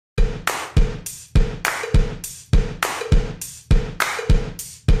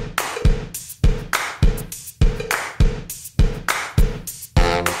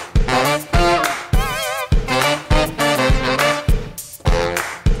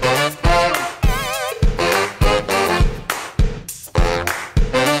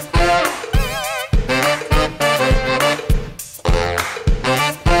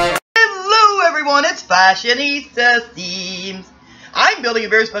FashionistaSims. I'm building a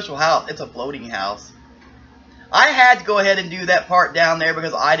very special house. It's a floating house. I had to go ahead and do that part down there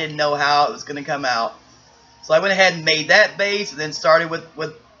because I didn't know how it was going to come out. So I went ahead and made that base and then started with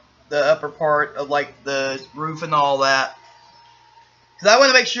the upper part of like the roof and all that. Because I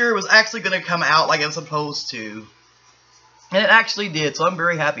wanted to make sure it was actually going to come out like it was supposed to. And it actually did, so I'm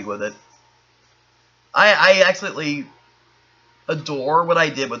very happy with it. I absolutely adore what I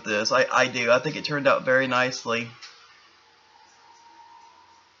did with this. I do. I think it turned out very nicely.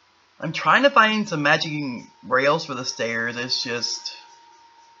 I'm trying to find some matching rails for the stairs. It's just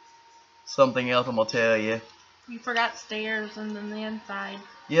something else, I'm going to tell you. You forgot stairs and then the inside.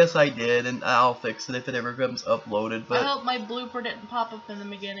 Yes, I did, and I'll fix it if it ever comes uploaded. But I hope my blooper didn't pop up in the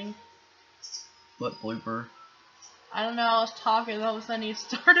beginning. What blooper? I don't know, I was talking and all of a sudden you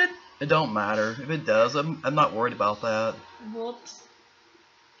started. It don't matter. If it does, I'm not worried about that. Whoops.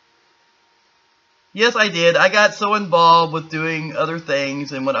 Yes, I did. I got so involved with doing other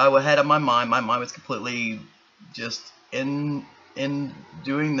things and what I had on my mind was completely just in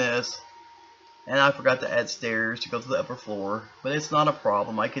doing this. And I forgot to add stairs to go to the upper floor. But it's not a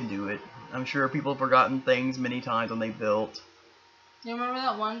problem. I can do it. I'm sure people have forgotten things many times when they built. You remember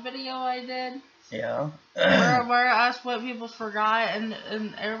that one video I did? Yeah. where I asked what people forgot, and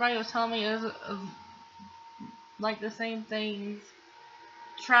everybody was telling me it was like the same things.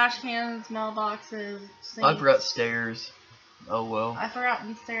 Trash cans, mailboxes, sinks. I forgot stairs. Oh well. I forgot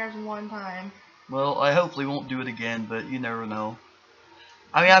stairs one time. Well, I hopefully won't do it again, but you never know.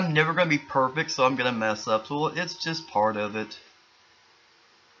 I mean, I'm never going to be perfect, so I'm going to mess up. So it's just part of it.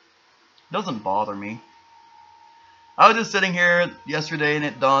 Doesn't bother me. I was just sitting here yesterday and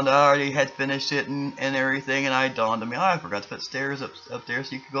it dawned, I already had finished it and everything, and it dawned on me, oh, I forgot to put stairs up there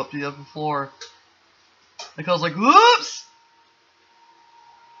so you could go up to the upper floor. Like I was like, whoops!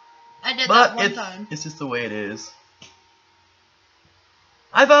 I did that one time. It's just the way it is.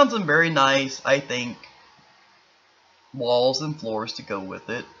 I found some very nice, I think, walls and floors to go with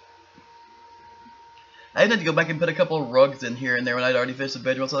it. I had to go back and put a couple of rugs in here and there when I'd already finished the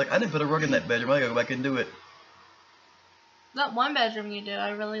bedroom. So I was like, I didn't put a rug in that bedroom. I gotta go back and do it. That one bedroom you did, I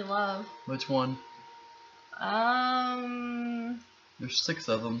really love. Which one? There's 6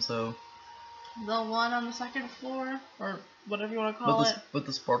 of them, so. The one on the 2nd floor, or whatever you want to call it. With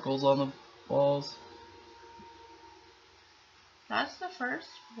the sparkles on the walls. That's the 1st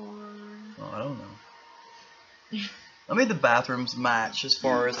floor. Oh, I don't know. I made the bathrooms match as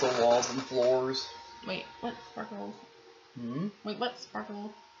far as the walls and floors. Wait, what sparkles? Wait, what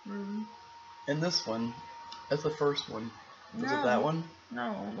sparkle room? And this one. That's the first one. Was No. it that one?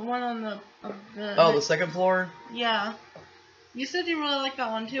 No, the one on the... Oh, the 2nd floor? Yeah. You said you really liked that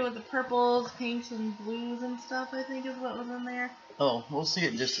one too, with the purples, pinks, and blues and stuff, I think is what was in there. Oh, we'll see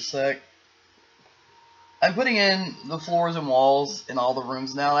it in just a sec. I'm putting in the floors and walls in all the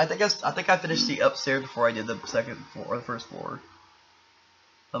rooms now. I think I finished the upstairs before I did the 2nd floor or the 1st floor.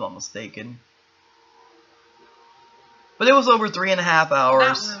 If I'm not mistaken. But it was over 3.5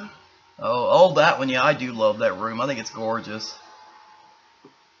 hours. That room. Oh, that one, yeah, I do love that room. I think it's gorgeous.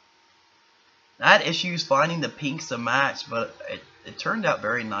 I had issues finding the pinks to match, but it turned out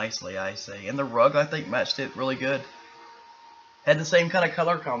very nicely, I say. And the rug, I think, matched it really good. Had the same kind of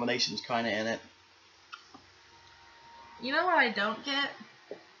color combinations kind of in it. You know what I don't get?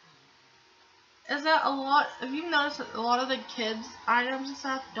 Is that if you've noticed that a lot of the kids' items and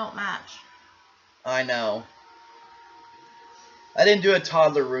stuff don't match. I know. I didn't do a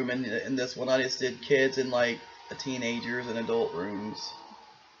toddler room in this one. I just did kids and like teenagers and adult rooms.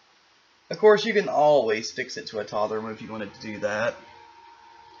 Of course, you can always fix it to a toddler room if you wanted to do that.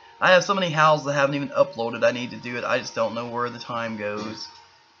 I have so many houses that haven't even uploaded. I need to do it. I just don't know where the time goes.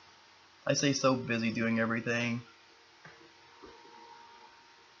 I stay so busy doing everything.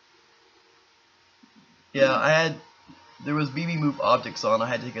 Yeah, there was BB Move objects on. I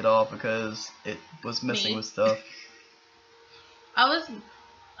had to take it off because it was messing with stuff.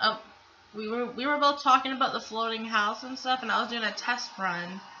 We were both talking about the floating house and stuff, and I was doing a test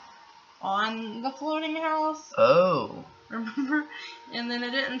run on the floating house. Oh. Remember? And then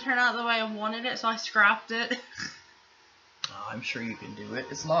it didn't turn out the way I wanted it, so I scrapped it. Oh, I'm sure you can do it.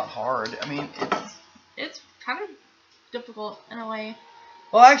 It's not hard. I mean, it's kind of difficult in a way.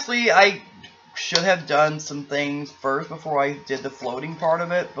 Well, actually, I should have done some things first before I did the floating part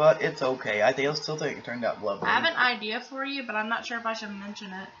of it, but it's okay. I still think it turned out lovely. I have an idea for you, but I'm not sure if I should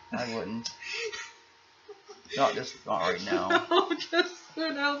mention it. I wouldn't. Not right now. No, just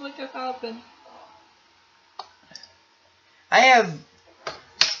who knows what could happen. I have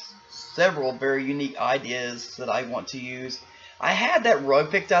several very unique ideas that I want to use. I had that rug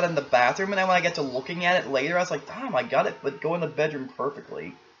picked out in the bathroom, and then when I got to looking at it later, I was like, damn, I got it would go in the bedroom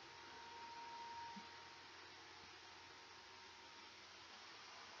perfectly.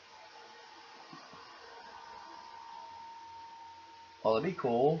 Oh, that'd be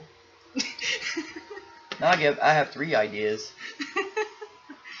cool. Now I have 3 ideas.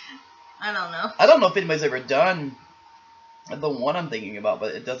 I don't know. I don't know if anybody's ever done the one I'm thinking about,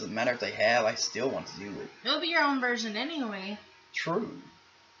 but it doesn't matter if they have. I still want to do it. It'll be your own version anyway. True.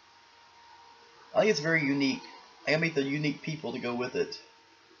 I think it's very unique. I gotta make the unique people to go with it.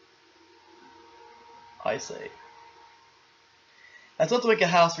 I say. That's what to make a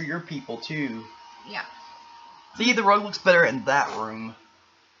house for your people too. Yeah. See, the rug looks better in that room.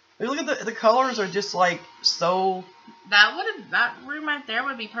 Look at the colors are just like so. That room right there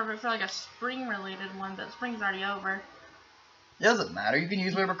would be perfect for like a spring related one, but spring's already over. It doesn't matter. You can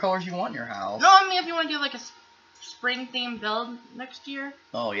use whatever colors you want in your house. No, I mean if you want to do like a spring themed build next year.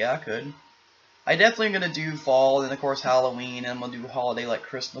 Oh yeah, I could. I definitely am gonna do fall and of course Halloween, and I'm gonna do holiday like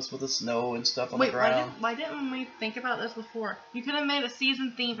Christmas with the snow and stuff on the ground. Why didn't we think about this before? You could have made a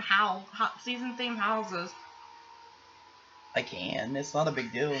season themed house, season themed houses. I can. It's not a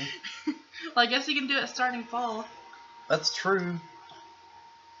big deal. Well, I guess you can do it starting fall. That's true.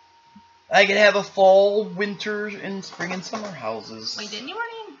 I can have a fall, winter, and spring and summer houses. Wait, didn't you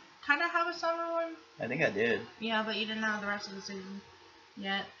already kind of have a summer one? I think I did. Yeah, but you didn't have the rest of the season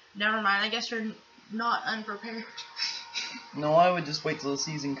yet. Never mind. I guess you're not unprepared. No, I would just wait till the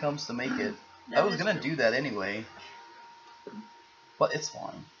season comes to make it. I was gonna do that anyway. But it's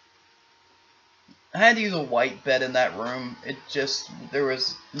fine. I had to use a white bed in that room. It just, there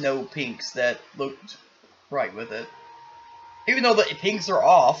was no pinks that looked right with it. Even though the pinks are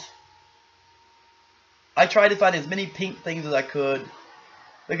off, I tried to find as many pink things as I could,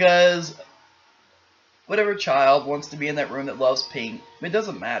 because whatever child wants to be in that room that loves pink, it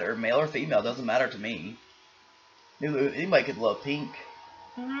doesn't matter, male or female, it doesn't matter to me. Anybody could love pink.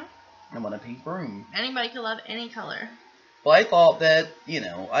 I want a pink room. Anybody could love any color. Well, I thought that, you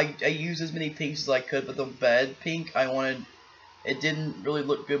know, I used as many pinks as I could, but the bed pink, it didn't really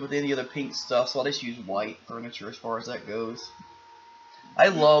look good with any other pink stuff, so I just used white furniture as far as that goes. I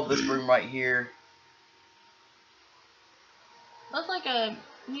love this room right here. Looks like a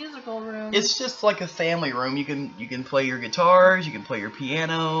musical room. It's just like a family room. You can play your guitars, you can play your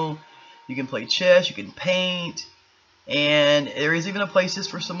piano, you can play chess, you can paint, and there is even a place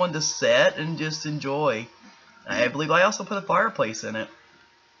just for someone to sit and just enjoy. I believe I also put a fireplace in it.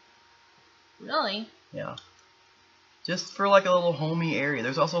 Really? Yeah. Just for like a little homey area.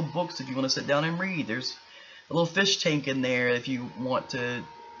 There's also books if you want to sit down and read. There's a little fish tank in there if you want to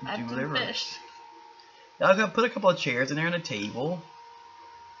do whatever. Fish. Yeah, I'm gonna put a couple of chairs in there and a table.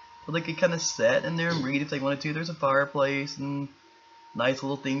 So they could kind of sit in there and read if they wanted to. There's a fireplace and nice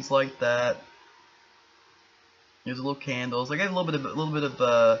little things like that. There's little candles. I got a little bit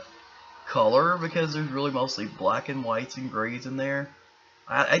of color because there's really mostly black and whites and grays in there.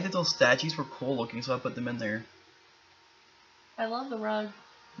 I did those statues were cool looking, so I put them in there. I love the rug.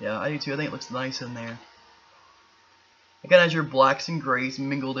 Yeah, I do too. I think it looks nice in there. I kind of has your blacks and grays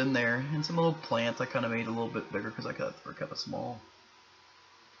mingled in there, and some little plants I kind of made a little bit bigger because they're kind of small.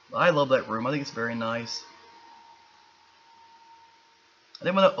 I love that room. I think it's very nice. I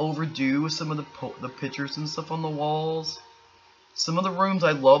didn't want to overdo with some of the pictures and stuff on the walls. Some of the rooms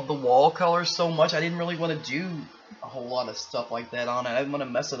I love the wall colors so much I didn't really want to do a whole lot of stuff like that on it. I didn't want to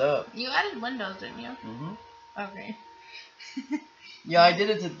mess it up. You added windows, didn't you? Mm-hmm. Okay. Yeah, I did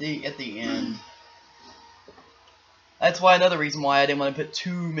it at the end. That's why another reason why I didn't want to put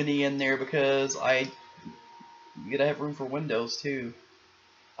too many in there, because you gotta have room for windows too.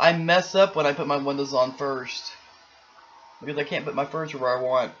 I mess up when I put my windows on first, because I can't put my furniture where I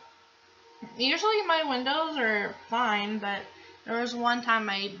want. Usually my windows are fine, but there was one time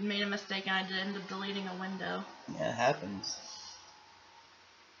I made a mistake and I did end up deleting a window. Yeah, it happens.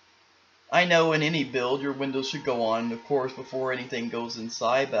 I know in any build your windows should go on, of course, before anything goes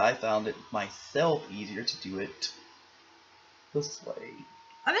inside, but I found it myself easier to do it this way.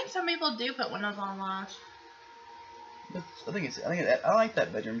 I think some people do put windows on last. I like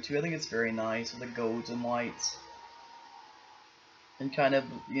that bedroom too. I think it's very nice with the golds and whites. And kind of,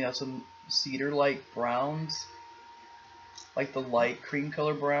 you know, some cedar-like browns. Like the light cream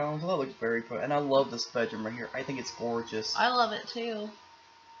color browns. Oh, that looks very pretty. And I love this bedroom right here. I think it's gorgeous. I love it too.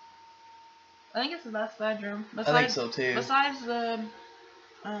 I think it's the best bedroom. I think so too. Besides the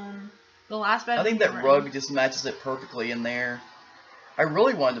last bedroom. I think that rug just matches it perfectly in there. I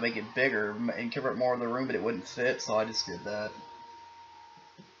really wanted to make it bigger and cover up more of the room, but it wouldn't fit, so I just did that.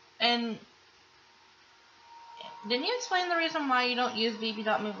 And Didn't you explain the reason why you don't use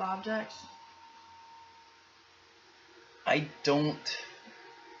BB.move objects? I don't.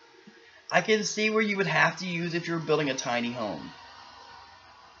 I can see where you would have to use if you're building a tiny home.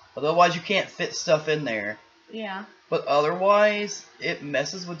 Otherwise, you can't fit stuff in there. Yeah. But otherwise, it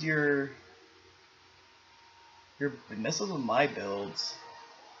messes with it messes with my builds.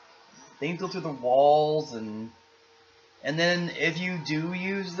 Things go through the walls, and then if you do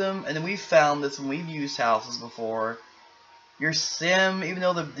use them, and then we've found this when we've used houses before, your sim, even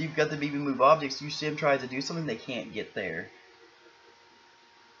though you've got the BB move objects, your sim tries to do something they can't get there.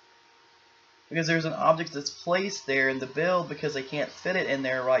 Because there's an object that's placed there in the build because they can't fit it in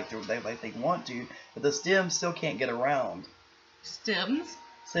there like they want to, but the sim still can't get around. Stems?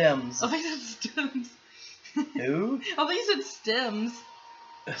 Sims. I think that's stems. Who? I think you said stems.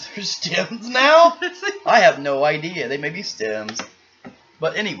 There's stems now? I have no idea. They may be stems.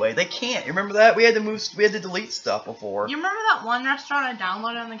 But anyway, they can't. You remember that? We had to delete stuff before. You remember that one restaurant I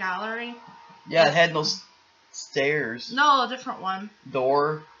downloaded in the gallery? Yeah, it had no stairs. No, a different one.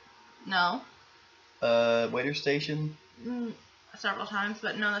 Door. No. Waiter station. Several times,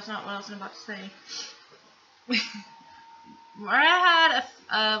 but no, that's not what I was about to say. Where I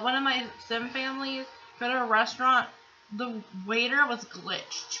had one of my sim families go to a restaurant, the waiter was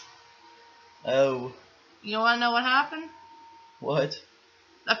glitched. Oh. You want to know what happened? What?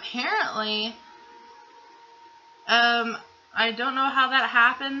 Apparently, I don't know how that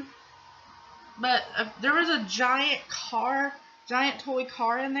happened, but there was a giant toy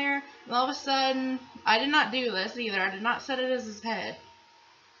car in there, and all of a sudden, I did not do this either. I did not set it as his head.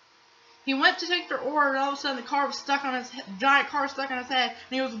 He went to take their order, and all of a sudden, the car was stuck on his giant car stuck on his head,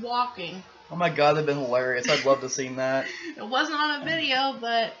 and he was walking. Oh my god, that'd been hilarious. I'd love to have seen that. It wasn't on a video,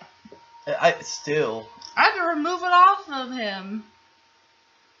 but I had to remove it off of him.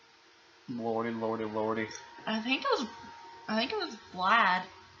 Lordy, lordy, lordy. I think it was Vlad.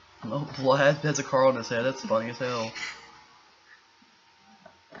 Oh, Vlad has a car on his head. That's funny as hell.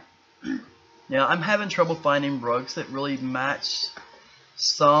 Yeah, I'm having trouble finding rugs that really match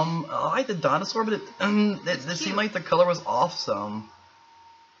some. I like the dinosaur, but it seemed like the color was off some.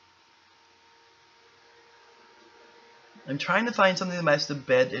 I'm trying to find something that matches the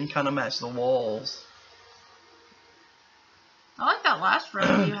bed and kind of match the walls. I like that last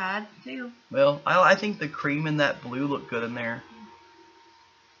rug you had, too. Well, I think the cream and that blue look good in there.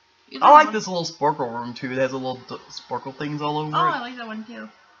 I like this little sparkle room, too. It has a little sparkle things all over it. Oh, I like that one, too.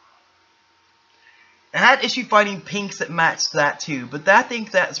 I had issue finding pinks that matched that, too. But I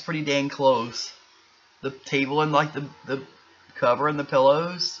think that's pretty dang close. The table and, like, the cover and the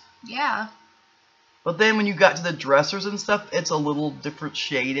pillows. Yeah. But then when you got to the dressers and stuff, it's a little different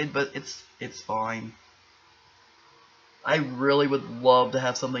shaded, but it's fine. I really would love to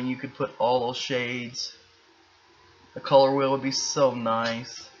have something you could put all those shades. The color wheel would be so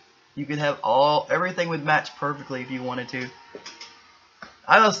nice. You could have everything would match perfectly if you wanted to.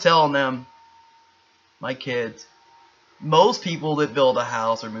 I was telling them, my kids, most people that build a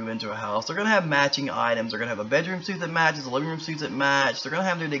house or move into a house, they're going to have matching items. They're going to have a bedroom suite that matches, a living room suite that match. They're going to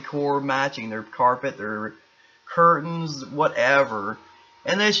have their decor matching, their carpet, their curtains, whatever.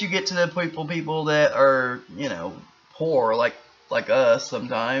 Unless you get to the people that are, you know, poor, like us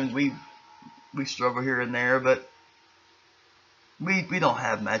sometimes. We struggle here and there, but we don't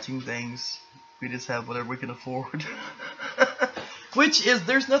have matching things. We just have whatever we can afford. Which is,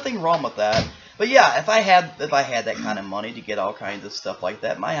 there's nothing wrong with that. But yeah, if I had that kind of money to get all kinds of stuff like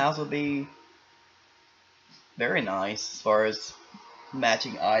that, my house would be very nice as far as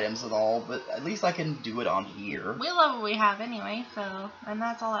matching items and all, but at least I can do it on here. We love what we have anyway, and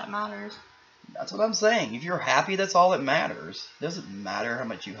that's all that matters. That's what I'm saying. If you're happy, that's all that matters. It doesn't matter how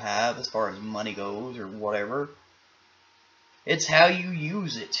much you have as far as money goes or whatever. It's how you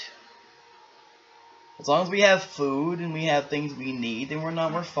use it. As long as we have food and we have things we need, then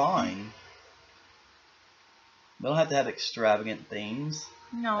we're fine. We don't have to have extravagant things.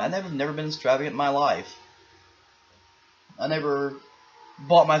 No. I've never been extravagant in my life. I never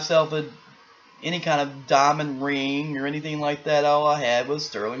bought myself any kind of diamond ring or anything like that. All I had was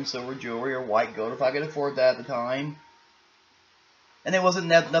sterling silver jewelry or white gold if I could afford that at the time. And it wasn't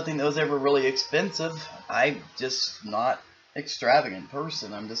nothing that was ever really expensive. I'm just not extravagant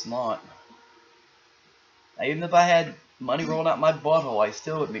person. I'm just not. Even if I had money rolling out my butthole, I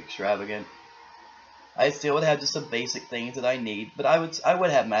still would be extravagant. I still would have just the basic things that I need, but I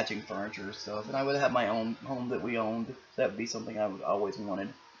would have matching furniture and stuff, and I would have my own home that we owned. That would be something I would always wanted.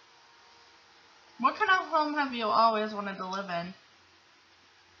 What kind of home have you always wanted to live in?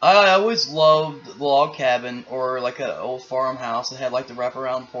 I always loved the log cabin or like an old farmhouse that had like the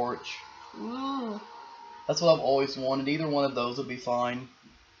wraparound porch. Ooh. That's what I've always wanted. Either one of those would be fine.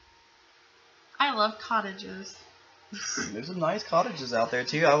 I love cottages. There's some nice cottages out there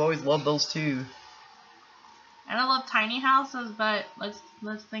too. I've always loved those too. And I love tiny houses, but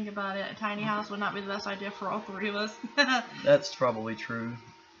let's think about it. A tiny house would not be the best idea for all three of us. That's probably true.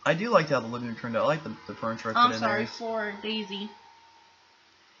 I do like how the living room turned out. I like the furniture I put in there. I'm sorry for Daisy.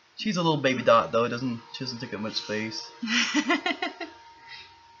 She's a little baby dot though. She doesn't take up much space.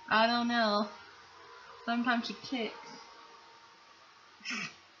 I don't know. Sometimes she kicks.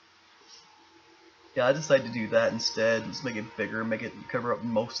 Yeah, I decided to do that instead. Just make it bigger, make it cover up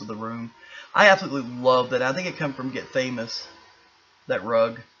most of the room. I absolutely love that. I think it comes from Get Famous. That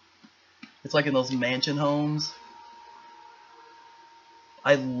rug. It's like in those mansion homes.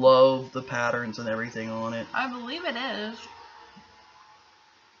 I love the patterns and everything on it. I believe it is.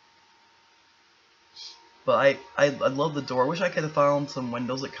 But I love the door. I wish I could have found some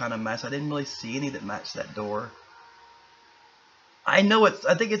windows that kind of match. I didn't really see any that matched that door. I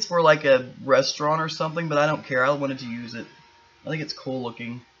think it's for like a restaurant or something, but I don't care. I wanted to use it. I think it's cool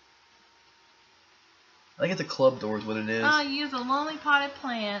looking. I think it's a club door is what it is. I use the lonely potted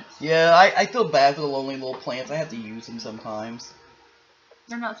plants. Yeah, I feel bad for the lonely little plants. I have to use them sometimes.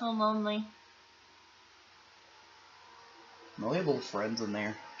 They're not so lonely. No, they have little friends in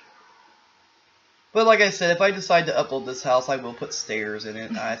there. But like I said, if I decide to upload this house, I will put stairs in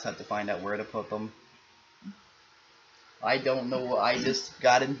it. I just have to find out where to put them. I don't know. I just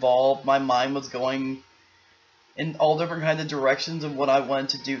got involved. My mind was going in all different kinds of directions of what I wanted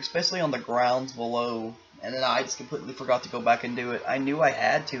to do, especially on the grounds below. And then I just completely forgot to go back and do it. I knew I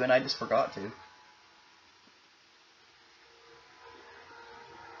had to, and I just forgot to.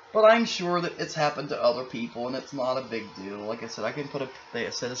 But I'm sure that it's happened to other people, and it's not a big deal. Like I said, I can put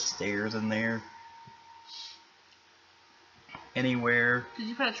a set of stairs in there. Anywhere. Did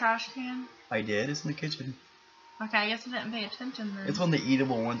you put a trash can? I did. It's in the kitchen. Okay, I guess I didn't pay attention then. It's one of the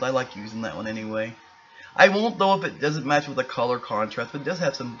eatable ones. I like using that one anyway. I won't though if it doesn't match with the color contrast, but it does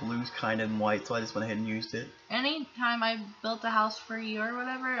have some blues kind of and white, so I just went ahead and used it. Anytime I built a house for you or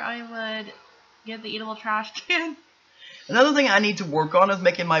whatever, I would get the eatable trash can. Another thing I need to work on is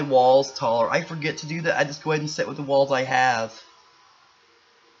making my walls taller. I forget to do that. I just go ahead and set with the walls I have.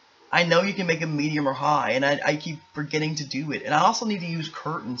 I know you can make them medium or high, and I keep forgetting to do it. And I also need to use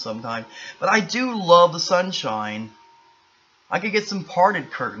curtains sometimes. But I do love the sunshine. I could get some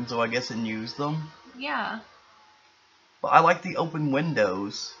parted curtains, though, I guess, and use them. Yeah. But I like the open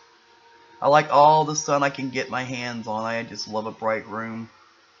windows. I like all the sun I can get my hands on. I just love a bright room.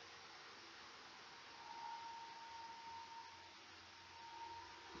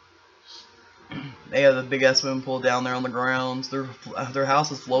 They have the big ass swimming pool down there on the grounds. Their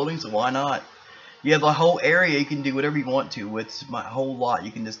house is floating, so why not? You have a whole area you can do whatever you want to with. My whole lot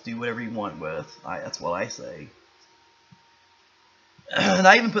you can just do whatever you want with. That's what I say. And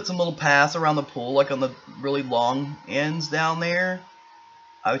I even put some little paths around the pool, like on the really long ends down there,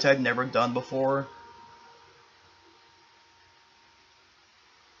 which I've never done before.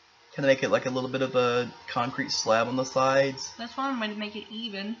 Kind of make it like a little bit of a concrete slab on the sides. That's one way to make it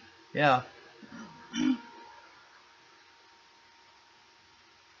even. Yeah.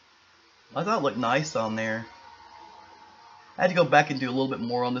 I thought it looked nice on there. I had to go back and do a little bit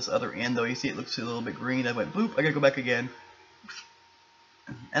more on this other end though. You see it looks a little bit green. I went boop, I gotta go back again.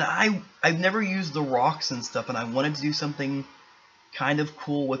 And I've never used the rocks and stuff, and I wanted to do something kind of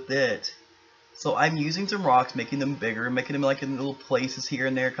cool with it. So I'm using some rocks, making them bigger, making them like in little places here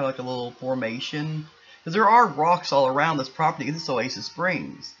and there, kind of like a little formation. Because there are rocks all around this property. This is Oasis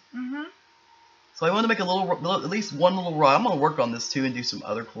Springs. Mm-hmm. So I want to make a at least one little rock. I'm going to work on this too and do some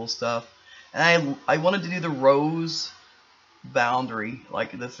other cool stuff. And I wanted to do the rose boundary,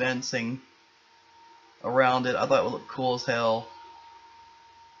 like the fencing around it. I thought it would look cool as hell.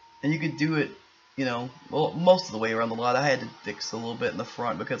 And you could do it, you know, well, most of the way around the lot. I had to fix a little bit in the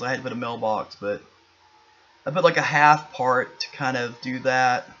front because I had to put a mailbox, but I put like a half part to kind of do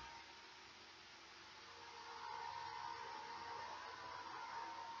that.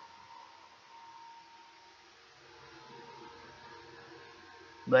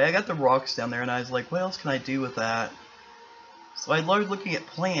 But I got the rocks down there, and I was like, what else can I do with that? So I started looking at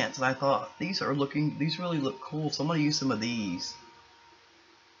plants, and I thought, these really look cool, so I'm going to use some of these.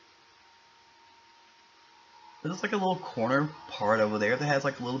 There's like a little corner part over there that has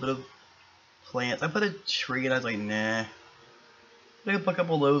like a little bit of plants. I put a tree, and I was like, nah. I put a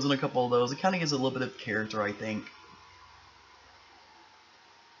couple of those and a couple of those. It kind of gives a little bit of character, I think.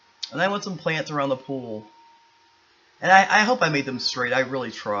 And I want some plants around the pool. And I hope I made them straight. I really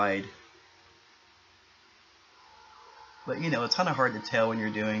tried. But, you know, it's kind of hard to tell when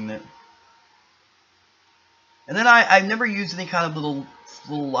you're doing that. And then I've never used any kind of little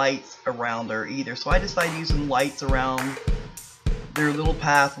lights around her either. So I decided to use some lights around their little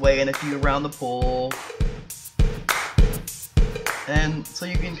pathway and a few around the pool. And so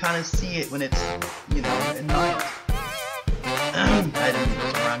you can kind of see it when it's, you know, at night. I didn't move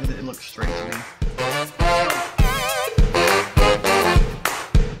this around because it didn't look straight to me.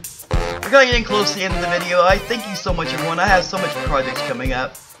 We're going to get close to the end of the video. I thank you so much, everyone. I have so much projects coming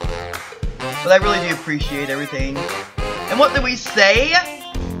up. But I really do appreciate everything. And what do we say?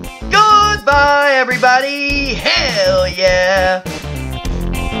 Goodbye, everybody! Hell yeah!